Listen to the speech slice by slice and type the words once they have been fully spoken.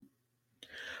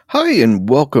Hi, and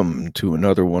welcome to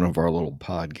another one of our little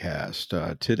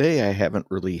podcasts. Today, I haven't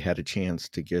really had a chance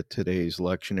to get today's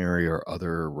lectionary or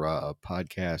other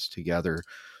podcasts together.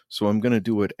 So I'm going to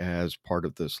do it as part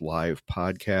of this live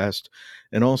podcast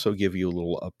and also give you a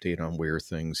little update on where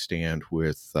things stand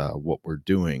with what we're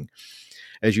doing.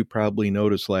 As you probably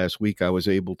noticed last week, I was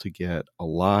able to get a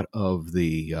lot of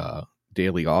the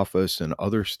daily office and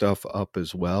other stuff up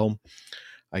as well.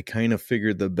 I kind of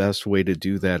figured the best way to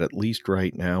do that, at least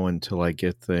right now, until I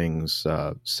get things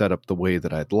set up the way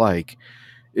that I'd like,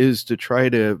 is to try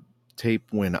to tape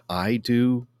when I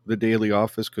do the daily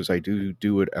office, because I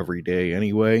do it every day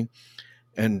anyway,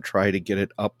 and try to get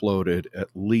it uploaded at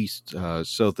least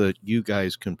so that you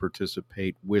guys can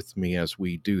participate with me as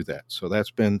we do that. So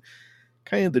that's been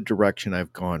kind of the direction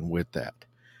I've gone with that.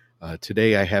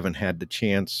 Today, I haven't had the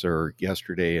chance, or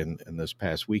yesterday and this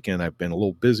past weekend, I've been a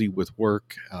little busy with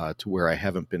work to where I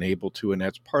haven't been able to. And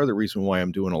that's part of the reason why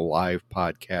I'm doing a live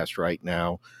podcast right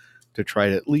now to try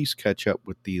to at least catch up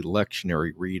with the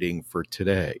lectionary reading for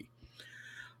today.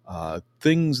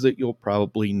 Things that you'll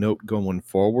probably note going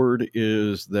forward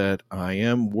is that I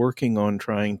am working on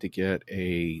trying to get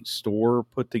a store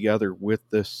put together with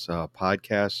this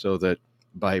podcast so that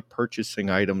by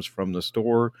purchasing items from the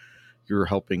store, you're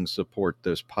helping support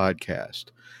this podcast.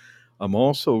 I'm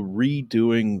also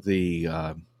redoing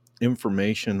the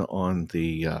information on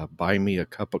the Buy Me a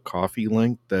Cup of Coffee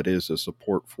link that is a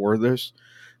support for this,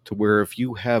 to where if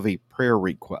you have a prayer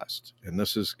request, and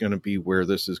this is going to be where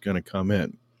this is going to come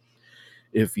in,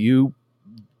 if you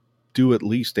do at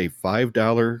least a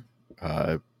 $5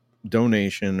 uh,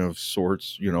 donation of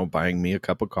sorts, buying me a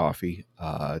cup of coffee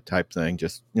type thing,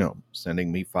 just,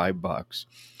 sending me $5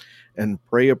 and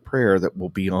pray a prayer that will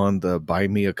be on the Buy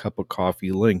Me a Cup of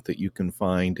Coffee link that you can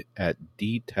find at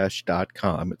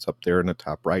dtesh.com. It's up there in the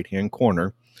top right hand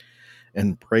corner.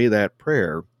 And pray that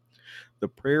prayer. The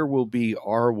prayer will be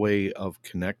our way of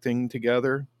connecting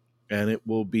together, and it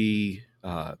will be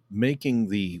making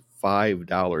the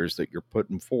 $5 that you're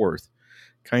putting forth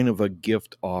kind of a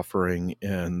gift offering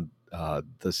in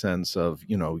the sense of,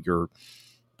 you're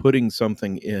putting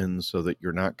something in so that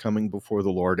you're not coming before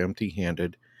the Lord empty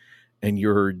handed, and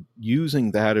you're using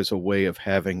that as a way of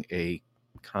having a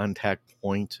contact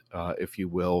point, if you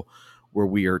will, where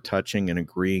we are touching and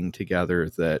agreeing together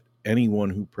that anyone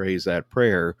who prays that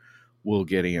prayer will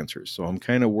get answers. So I'm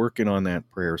kind of working on that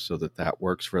prayer so that that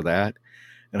works for that.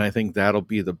 And I think that'll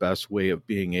be the best way of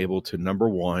being able to, number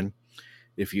one,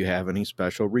 if you have any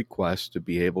special requests, to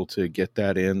be able to get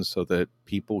that in so that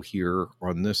people here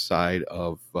on this side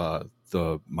of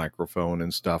the microphone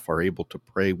and stuff are able to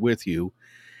pray with you.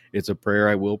 It's a prayer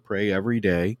I will pray every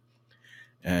day.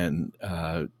 And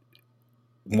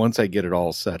once I get it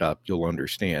all set up, you'll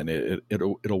understand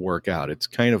it'll work out. It's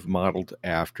kind of modeled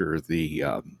after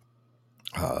the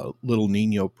Little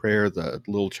Nino prayer, the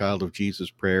Little Child of Jesus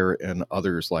prayer, and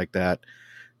others like that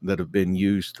that have been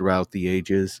used throughout the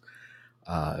ages.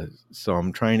 So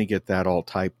I'm trying to get that all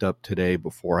typed up today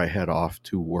before I head off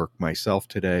to work myself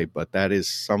today. But that is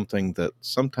something that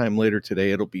sometime later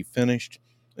today it'll be finished.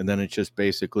 And then it's just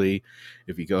basically,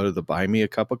 if you go to the Buy Me a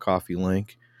Cup of Coffee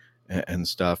link and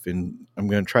stuff, and I'm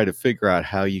going to try to figure out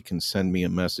how you can send me a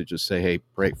message to say, hey,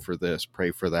 pray for this, pray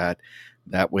for that.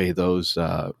 That way those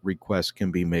requests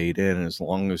can be made in. And as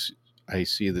long as I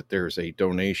see that there's a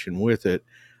donation with it,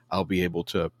 I'll be able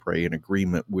to pray in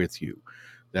agreement with you.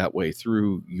 That way,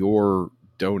 through your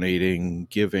donating,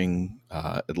 giving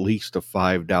at least a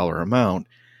 $5 amount,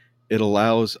 it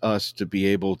allows us to be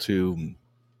able to,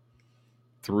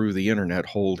 through the internet,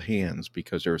 hold hands,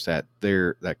 because there's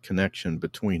that connection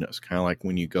between us, kind of like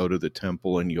when you go to the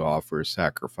temple and you offer a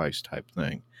sacrifice type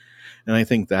thing. And I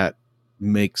think that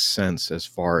makes sense as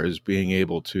far as being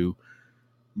able to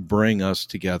bring us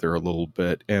together a little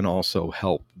bit and also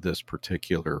help this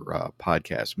particular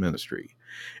podcast ministry.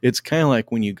 It's kind of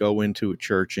like when you go into a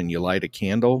church and you light a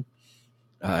candle,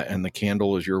 and the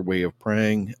candle is your way of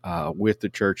praying with the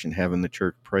church and having the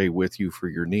church pray with you for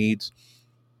your needs,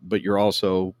 but you're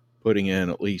also putting in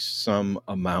at least some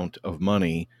amount of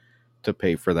money to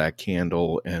pay for that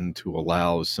candle and to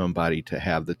allow somebody to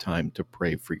have the time to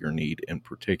pray for your need in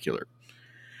particular.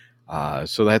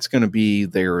 So that's going to be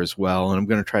there as well. And I'm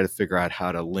going to try to figure out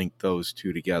how to link those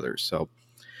two together. So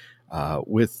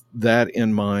with that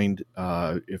in mind,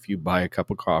 if you buy a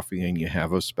cup of coffee and you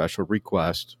have a special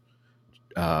request,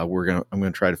 I'm going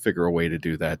to try to figure a way to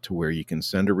do that to where you can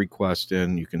send a request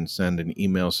in. You can send an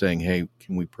email saying, hey,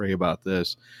 can we pray about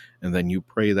this? And then you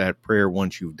pray that prayer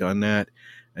once you've done that.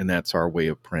 And that's our way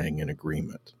of praying in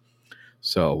agreement.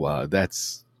 So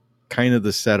that's kind of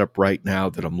the setup right now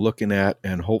that I'm looking at,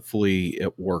 and hopefully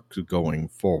it works going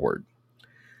forward.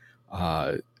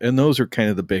 And those are kind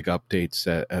of the big updates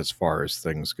as far as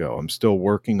things go. I'm still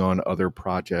working on other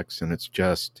projects, and it's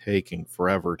just taking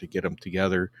forever to get them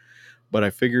together. But I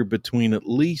figure between at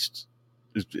least,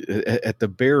 at the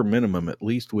bare minimum, at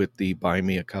least with the buy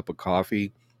me a cup of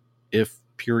coffee, if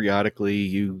periodically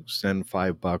you send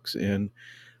 $5 in,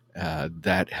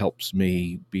 that helps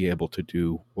me be able to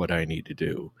do what I need to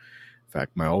do. In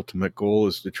fact, my ultimate goal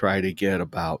is to try to get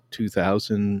about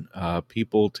 2,000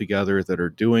 people together that are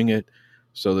doing it,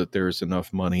 so that there's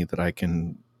enough money that I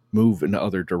can move in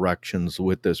other directions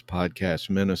with this podcast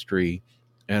ministry,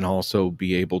 and also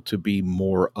be able to be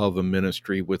more of a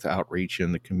ministry with outreach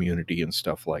in the community and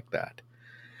stuff like that.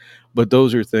 But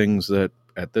those are things that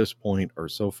at this point are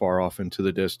so far off into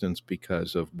the distance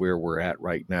because of where we're at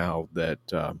right now that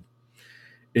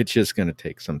it's just going to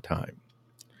take some time.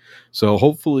 So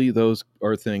hopefully those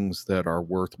are things that are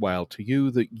worthwhile to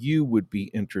you, that you would be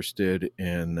interested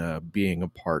in being a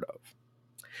part of.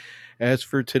 As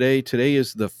for today, today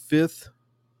is the 5th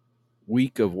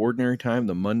week of Ordinary Time,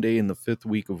 the Monday in the 5th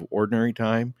week of Ordinary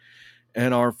Time.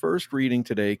 And our first reading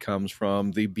today comes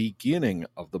from the beginning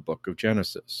of the book of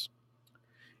Genesis.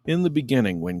 In the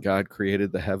beginning, when God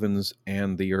created the heavens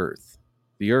and the earth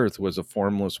was a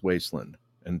formless wasteland,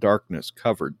 and darkness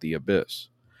covered the abyss,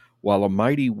 while a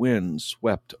mighty wind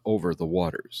swept over the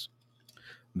waters.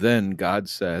 Then God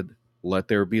said, "Let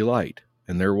there be light,"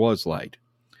 and there was light.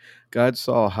 God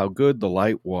saw how good the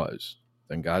light was.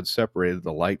 Then God separated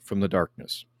the light from the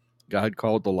darkness. God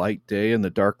called the light day, and the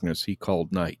darkness he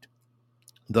called night.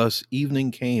 Thus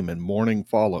evening came and morning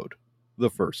followed, the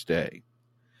first day.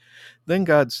 Then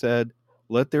God said,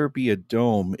 "Let there be a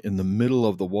dome in the middle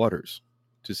of the waters,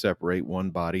 to separate one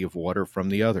body of water from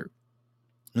the other."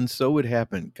 And so it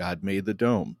happened. God made the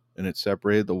dome, and it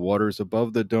separated the waters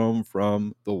above the dome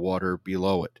from the water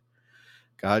below it.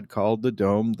 God called the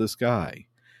dome the sky.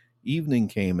 Evening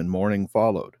came and morning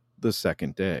followed, the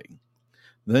second day.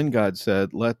 Then God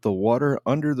said, "Let the water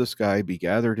under the sky be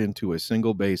gathered into a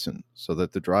single basin, so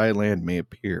that the dry land may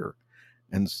appear."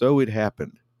 And so it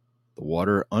happened. The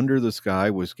water under the sky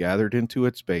was gathered into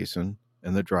its basin,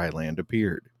 and the dry land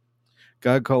appeared.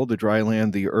 God called the dry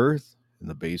land the earth, and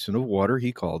the basin of water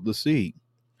he called the sea.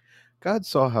 God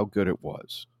saw how good it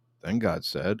was. Then God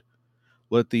said,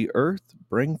 "Let the earth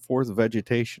bring forth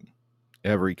vegetation,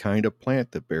 every kind of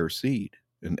plant that bears seed,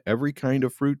 and every kind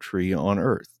of fruit tree on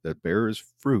earth that bears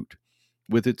fruit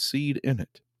with its seed in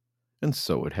it." And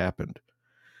so it happened.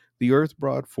 The earth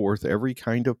brought forth every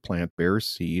kind of plant bears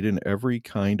seed, and every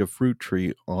kind of fruit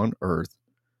tree on earth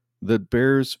that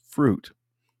bears fruit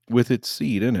with its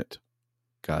seed in it.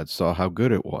 God saw how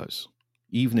good it was.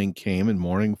 Evening came and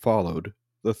morning followed,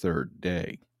 the third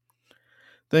day.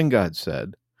 Then God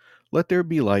said, "Let there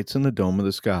be lights in the dome of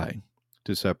the sky,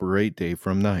 to separate day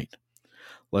from night.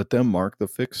 Let them mark the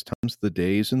fixed times, the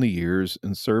days and the years,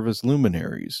 and serve as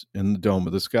luminaries in the dome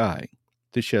of the sky,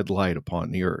 to shed light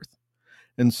upon the earth."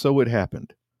 And so it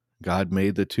happened. God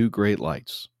made the two great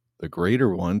lights, the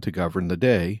greater one to govern the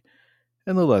day,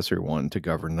 and the lesser one to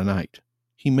govern the night.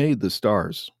 He made the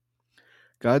stars.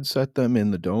 God set them in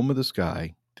the dome of the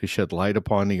sky to shed light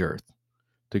upon the earth,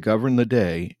 to govern the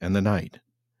day and the night,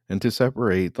 and to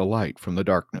separate the light from the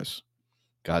darkness.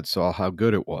 God saw how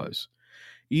good it was.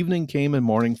 Evening came and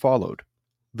morning followed,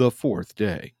 the fourth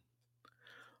day.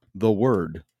 The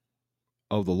word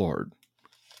of the Lord.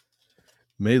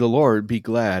 May the Lord be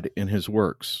glad in his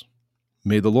works.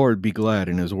 May the Lord be glad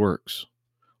in his works.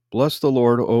 Bless the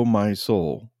Lord, O my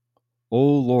soul.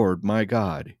 O Lord, my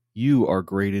God, you are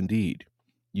great indeed.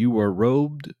 You are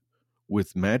robed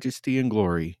with majesty and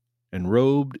glory, and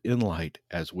robed in light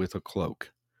as with a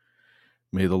cloak.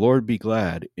 May the Lord be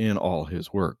glad in all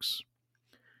his works.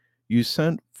 You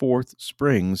sent forth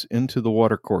springs into the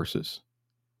watercourses,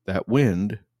 that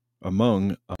wind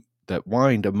that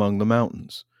wind among the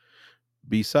mountains.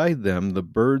 Beside them the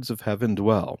birds of heaven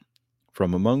dwell.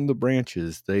 From among the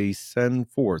branches they send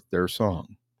forth their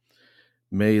song.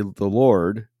 May the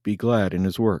Lord be glad in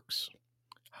his works.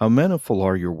 How manifold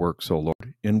are your works, O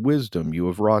Lord! In wisdom you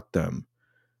have wrought them.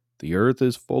 The earth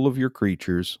is full of your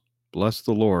creatures. Bless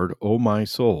the Lord, O my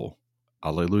soul.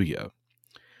 Alleluia.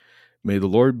 May the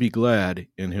Lord be glad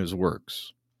in his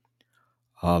works.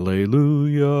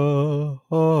 Alleluia,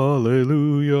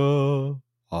 alleluia,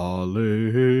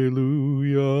 alleluia.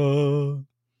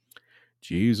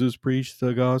 Jesus preached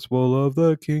the gospel of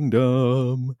the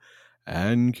kingdom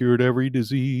and cured every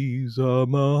disease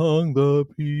among the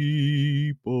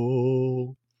people.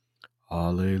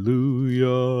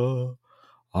 Alleluia,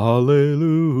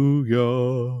 alleluia,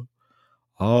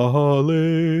 Hallelujah.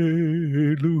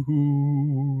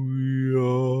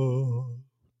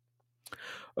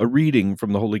 A reading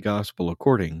from the Holy Gospel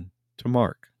according to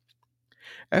Mark.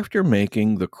 After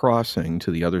making the crossing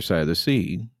to the other side of the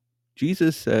sea,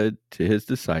 Jesus said to his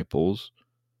disciples,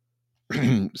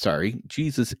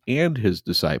 Jesus and his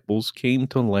disciples came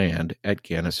to land at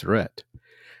Gennesaret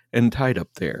and tied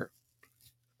up there.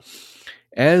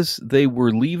 As they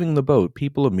were leaving the boat,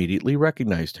 people immediately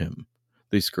recognized him.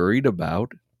 They scurried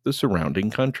about the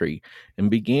surrounding country and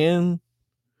began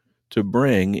to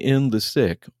bring in the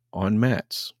sick on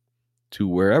mats to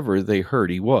wherever they heard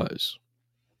he was.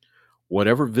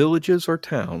 Whatever villages or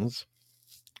towns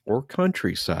or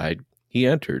countryside he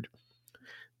entered,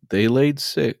 they laid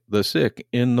the sick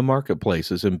in the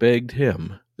marketplaces and begged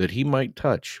him that he might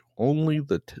touch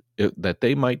that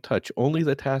they might touch only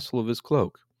the tassel of his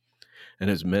cloak. And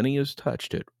as many as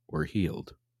touched it were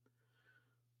healed.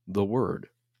 The word,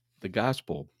 the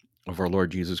gospel of our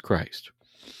Lord Jesus Christ.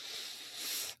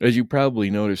 As you probably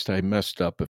noticed, I messed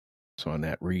up on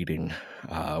that reading,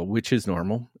 which is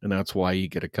normal, and that's why you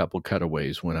get a couple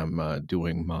cutaways when I'm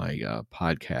doing my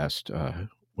podcast,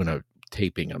 when I'm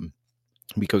taping them,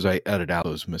 because I edit out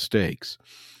those mistakes.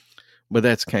 But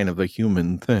that's kind of a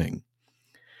human thing.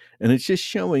 And it's just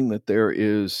showing that there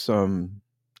is some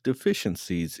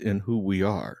deficiencies in who we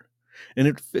are. And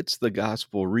it fits the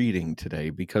gospel reading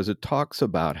today because it talks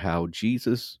about how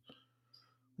Jesus,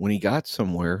 when he got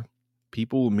somewhere,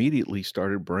 people immediately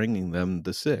started bringing them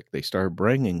the sick. They started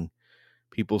bringing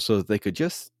people so that they could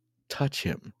just touch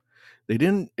him. They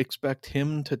didn't expect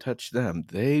him to touch them.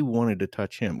 They wanted to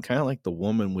touch him, kind of like the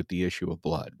woman with the issue of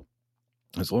blood.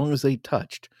 As long as they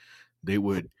touched, they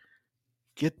would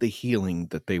get the healing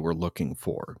that they were looking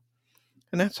for.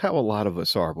 And that's how a lot of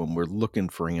us are when we're looking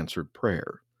for answered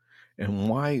prayer. And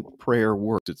why prayer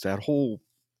works, it's that whole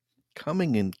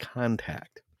coming in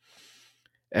contact.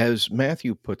 As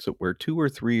Matthew puts it, where 2 or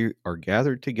 3 are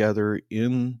gathered together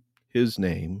in his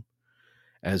name,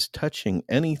 as touching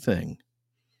anything,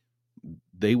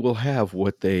 they will have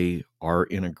what they are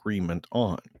in agreement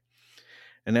on.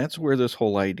 And that's where this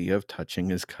whole idea of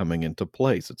touching is coming into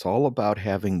place. It's all about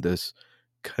having this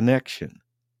connection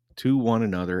to one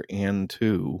another and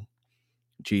to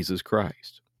Jesus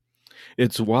Christ.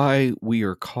 It's why we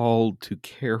are called to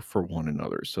care for one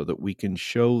another, so that we can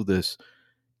show this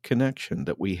connection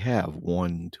that we have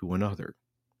one to another.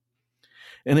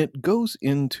 And it goes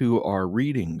into our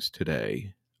readings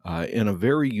today in a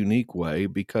very unique way,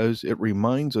 because it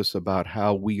reminds us about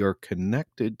how we are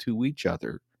connected to each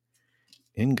other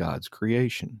in God's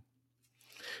creation.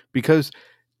 Because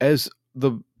as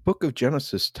the book of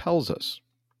Genesis tells us,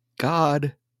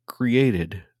 God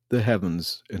created the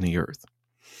heavens and the earth.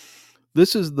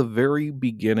 This is the very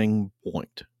beginning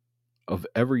point of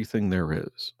everything there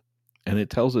is. And it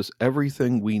tells us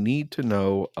everything we need to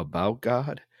know about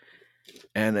God.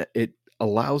 And it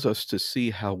allows us to see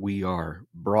how we are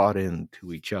brought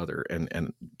into each other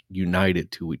and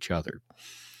united to each other.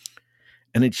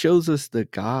 And it shows us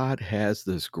that God has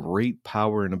this great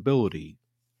power and ability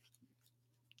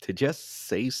to just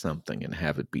say something and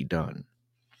have it be done.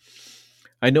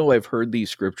 I know I've heard these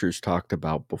scriptures talked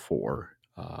about before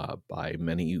by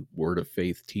many Word of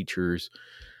Faith teachers,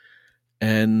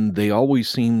 and they always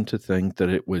seem to think that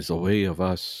it was a way of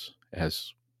us,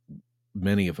 as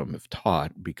many of them have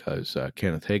taught, because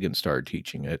Kenneth Hagin started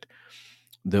teaching it,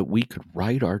 that we could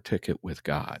write our ticket with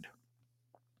God.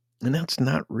 And that's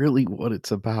not really what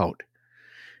it's about.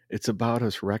 It's about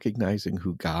us recognizing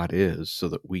who God is so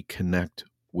that we connect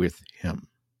with him.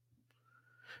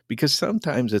 Because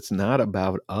sometimes it's not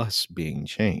about us being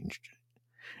changed.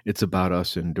 It's about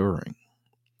us enduring,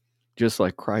 just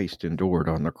like Christ endured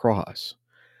on the cross.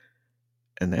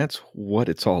 And that's what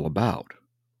it's all about.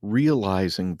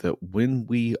 Realizing that when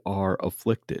we are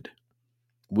afflicted,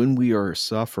 when we are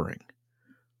suffering,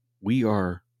 we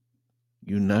are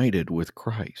united with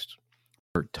Christ.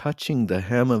 We're touching the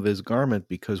hem of his garment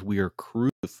because we are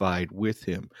crucified with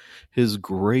him. His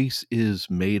grace is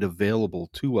made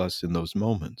available to us in those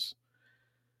moments,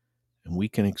 and we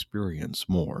can experience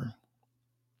more.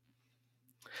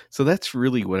 So that's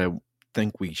really what I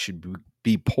think we should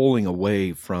be pulling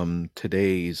away from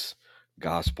today's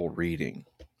gospel reading.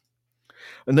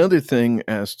 Another thing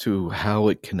as to how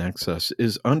it connects us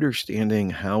is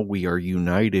understanding how we are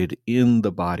united in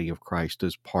the body of Christ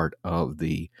as part of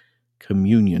the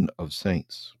communion of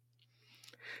saints.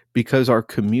 Because our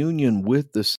communion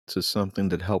with the saints is something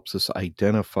that helps us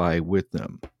identify with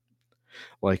them.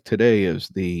 Like today is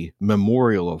the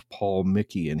memorial of Paul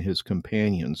Mickey and his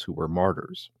companions who were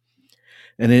martyrs.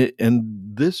 And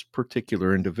this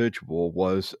particular individual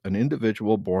was an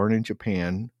individual born in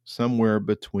Japan somewhere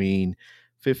between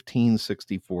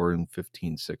 1564 and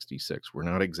 1566. We're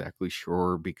not exactly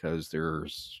sure because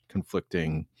there's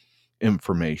conflicting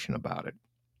information about it.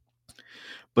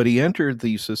 But he entered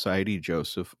the Society of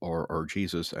Joseph or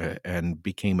Jesus and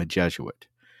became a Jesuit.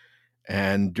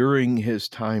 And during his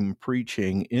time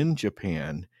preaching in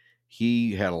Japan,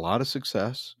 he had a lot of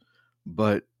success.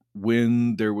 But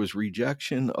when there was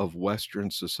rejection of Western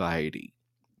society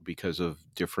because of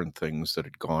different things that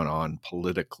had gone on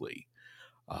politically,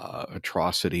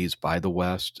 atrocities by the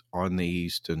West on the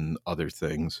East, and other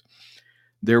things,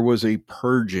 there was a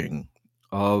purging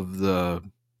of the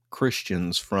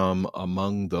Christians from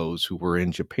among those who were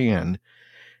in Japan.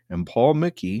 And Paul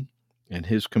Mickey and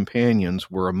his companions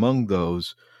were among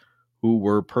those who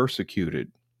were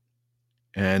persecuted.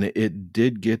 And it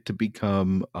did get to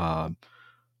become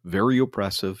very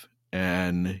oppressive.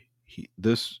 And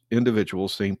this individual,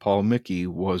 St. Paul Mickey,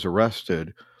 was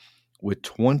arrested with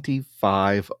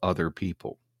 25 other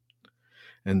people.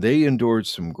 And they endured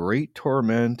some great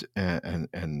torment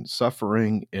and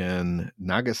suffering in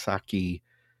Nagasaki,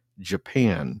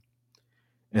 Japan.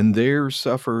 And there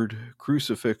suffered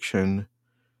crucifixion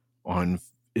in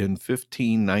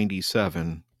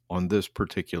 1597 on this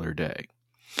particular day.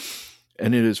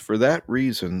 And it is for that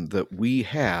reason that we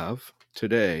have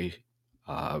today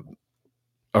a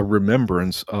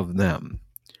remembrance of them.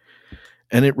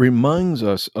 And it reminds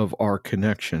us of our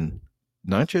connection,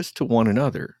 not just to one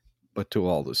another, but to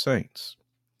all the saints.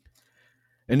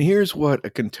 And here's what a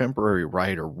contemporary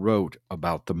writer wrote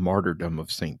about the martyrdom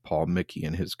of St. Paul Mickey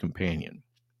and his companion.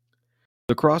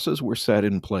 The crosses were set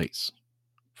in place.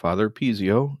 Father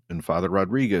Pizio and Father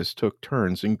Rodriguez took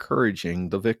turns encouraging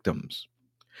the victims.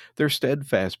 Their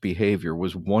steadfast behavior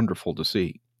was wonderful to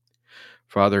see.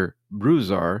 Father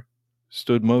Bruzar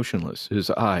stood motionless, his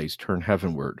eyes turned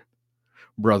heavenward.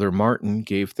 Brother Martin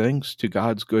gave thanks to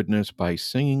God's goodness by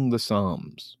singing the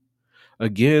Psalms.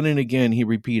 Again and again he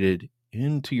repeated,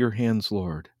 "Into your hands,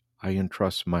 Lord, I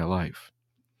entrust my life."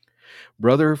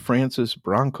 Brother Francis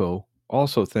Branco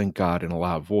also thanked God in a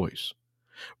loud voice.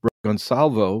 Brother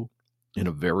Gonsalvo, in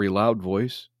a very loud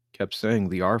voice, kept saying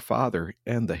the Our Father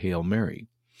and the Hail Mary.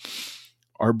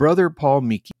 Our brother Paul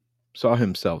Mickey saw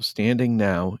himself standing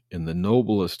now in the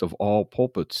noblest of all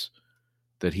pulpits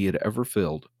that he had ever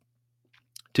filled.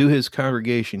 To his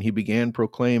congregation, he began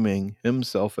proclaiming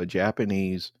himself a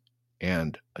Japanese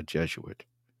and a Jesuit.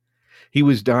 He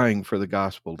was dying for the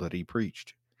gospel that he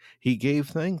preached. He gave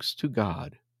thanks to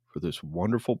God for this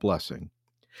wonderful blessing,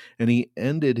 and he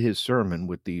ended his sermon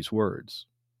with these words: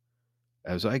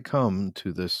 "As I come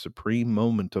to this supreme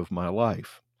moment of my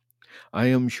life, I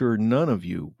am sure none of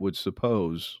you would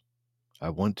suppose I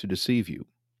want to deceive you.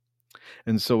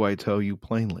 And so I tell you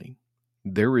plainly,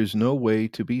 there is no way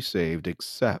to be saved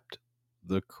except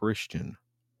the Christian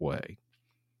way.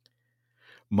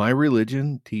 My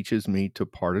religion teaches me to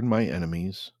pardon my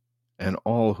enemies and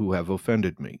all who have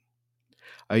offended me.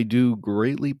 I do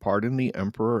greatly pardon the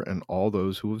emperor and all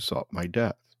those who have sought my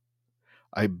death.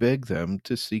 I beg them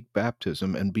to seek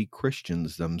baptism and be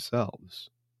Christians themselves."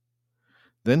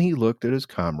 Then he looked at his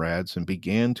comrades and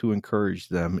began to encourage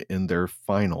them in their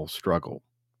final struggle.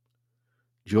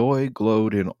 Joy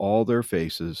glowed in all their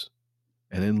faces,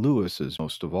 and in Lewis's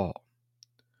most of all.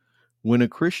 When a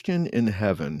Christian in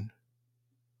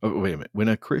when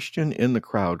a Christian in the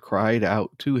crowd cried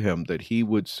out to him that he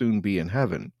would soon be in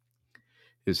heaven,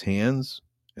 his hands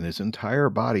and his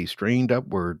entire body strained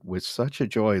upward with such a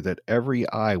joy that every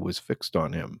eye was fixed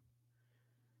on him.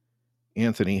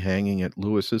 Anthony, hanging at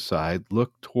Lewis's side,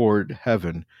 looked toward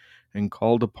heaven and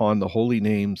called upon the holy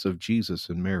names of Jesus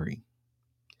and Mary.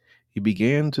 He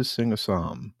began to sing a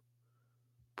psalm,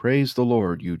 "Praise the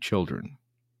Lord, you children."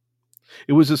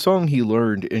 It was a song he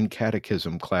learned in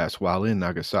catechism class while in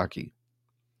Nagasaki.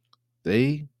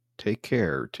 They take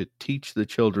care to teach the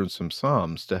children some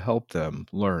psalms to help them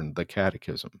learn the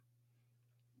catechism.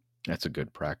 That's a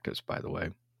good practice, by the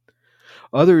way.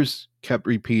 Others kept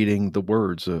repeating the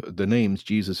words, the names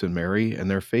Jesus and Mary, and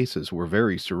their faces were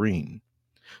very serene.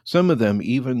 Some of them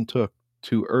even took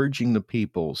to urging the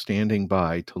people standing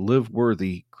by to live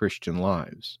worthy Christian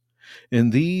lives. In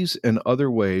these and other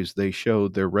ways, they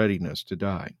showed their readiness to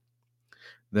die.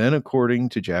 Then, according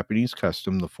to Japanese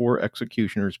custom, the four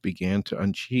executioners began to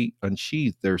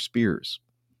unsheath their spears.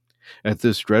 At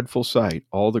this dreadful sight,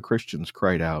 all the Christians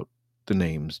cried out the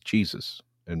names Jesus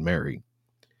and Mary.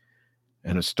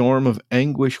 And a storm of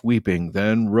anguish weeping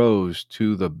then rose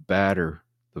to batter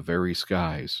the very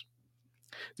skies.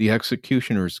 The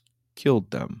executioners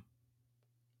killed them,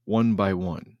 one by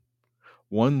one,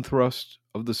 One thrust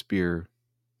of the spear,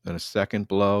 then a second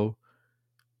blow,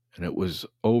 and it was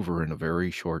over in a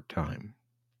very short time.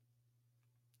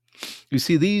 You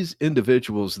see, these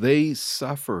individuals, they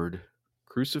suffered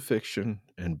crucifixion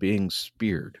and being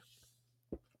speared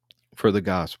for the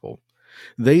gospel.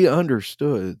 They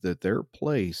understood that their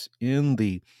place in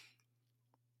the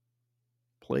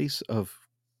place of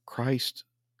Christ's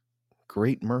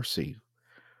great mercy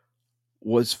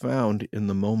was found in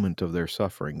the moment of their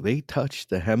suffering. They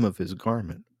touched the hem of his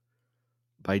garment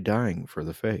by dying for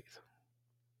the faith.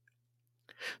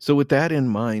 So with that in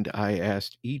mind, I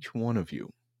asked each one of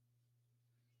you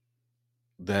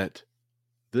that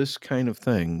this kind of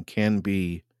thing can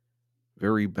be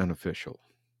very beneficial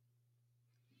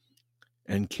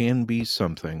and can be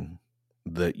something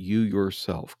that you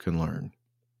yourself can learn.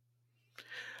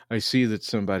 I see that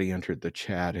somebody entered the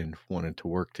chat and wanted to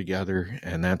work together,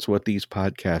 and that's what these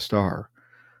podcasts are.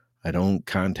 I don't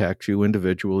contact you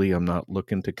individually. I'm not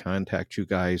looking to contact you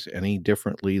guys any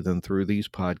differently than through these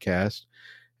podcasts.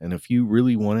 And if you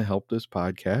really want to help this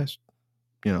podcast,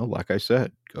 like I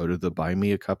said, go to the Buy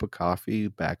Me a Cup of Coffee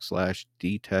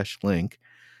 /DTesh link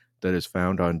that is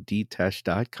found on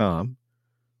dtesh.com.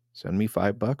 Send me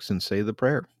 $5 and say the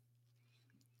prayer.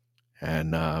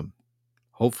 And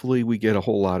hopefully we get a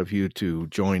whole lot of you to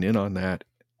join in on that.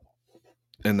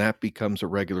 And that becomes a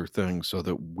regular thing so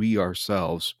that we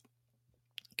ourselves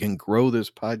can grow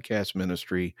this podcast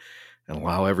ministry and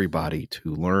allow everybody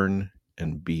to learn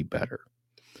and be better.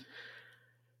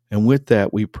 And with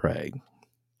that, we pray,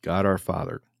 God our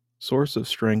Father, source of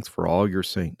strength for all your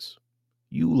saints,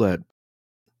 you led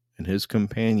and his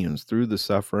companions through the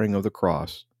suffering of the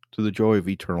cross to the joy of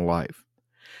eternal life.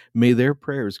 May their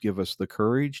prayers give us the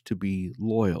courage to be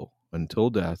loyal until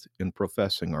death in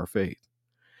professing our faith.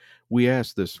 We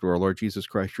ask this through our Lord Jesus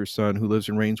Christ, your Son, who lives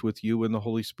and reigns with you in the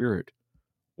Holy Spirit,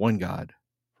 one God,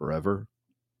 forever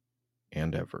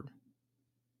and ever.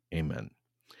 Amen.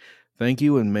 Thank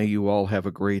you, and may you all have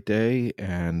a great day,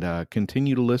 and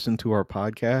continue to listen to our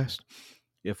podcast.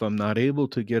 If I'm not able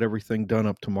to get everything done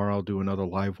up tomorrow, I'll do another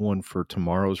live one for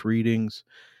tomorrow's readings,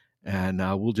 and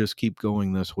we'll just keep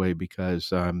going this way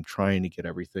because I'm trying to get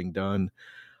everything done.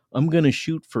 I'm going to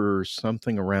shoot for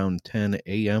something around 10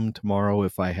 a.m. tomorrow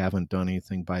if I haven't done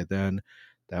anything by then.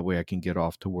 That way I can get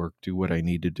off to work, do what I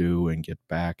need to do, and get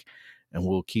back. And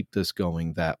we'll keep this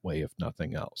going that way, if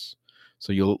nothing else.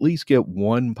 So you'll at least get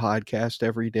one podcast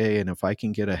every day. And if I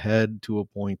can get ahead to a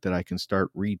point that I can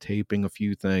start retaping a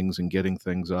few things and getting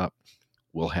things up,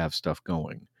 we'll have stuff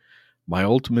going. My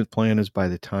ultimate plan is by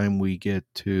the time we get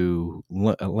to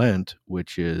Lent,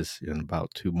 which is in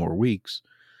about 2 more weeks,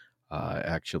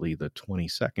 actually, the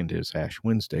 22nd is Ash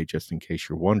Wednesday, just in case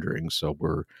you're wondering. So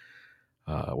we're,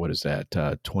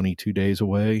 22 days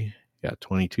away? Yeah,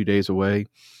 22 days away.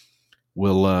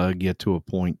 We'll get to a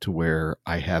point to where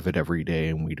I have it every day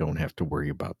and we don't have to worry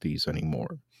about these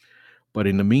anymore. But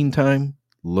in the meantime,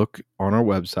 look on our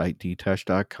website,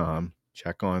 dtesh.com.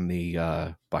 Check on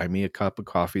the Buy Me a Cup of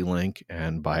Coffee link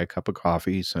and buy a cup of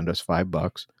coffee. Send us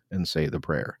 $5 and say the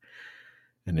prayer.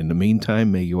 And in the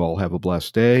meantime, may you all have a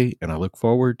blessed day, and I look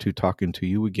forward to talking to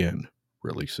you again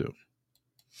really soon.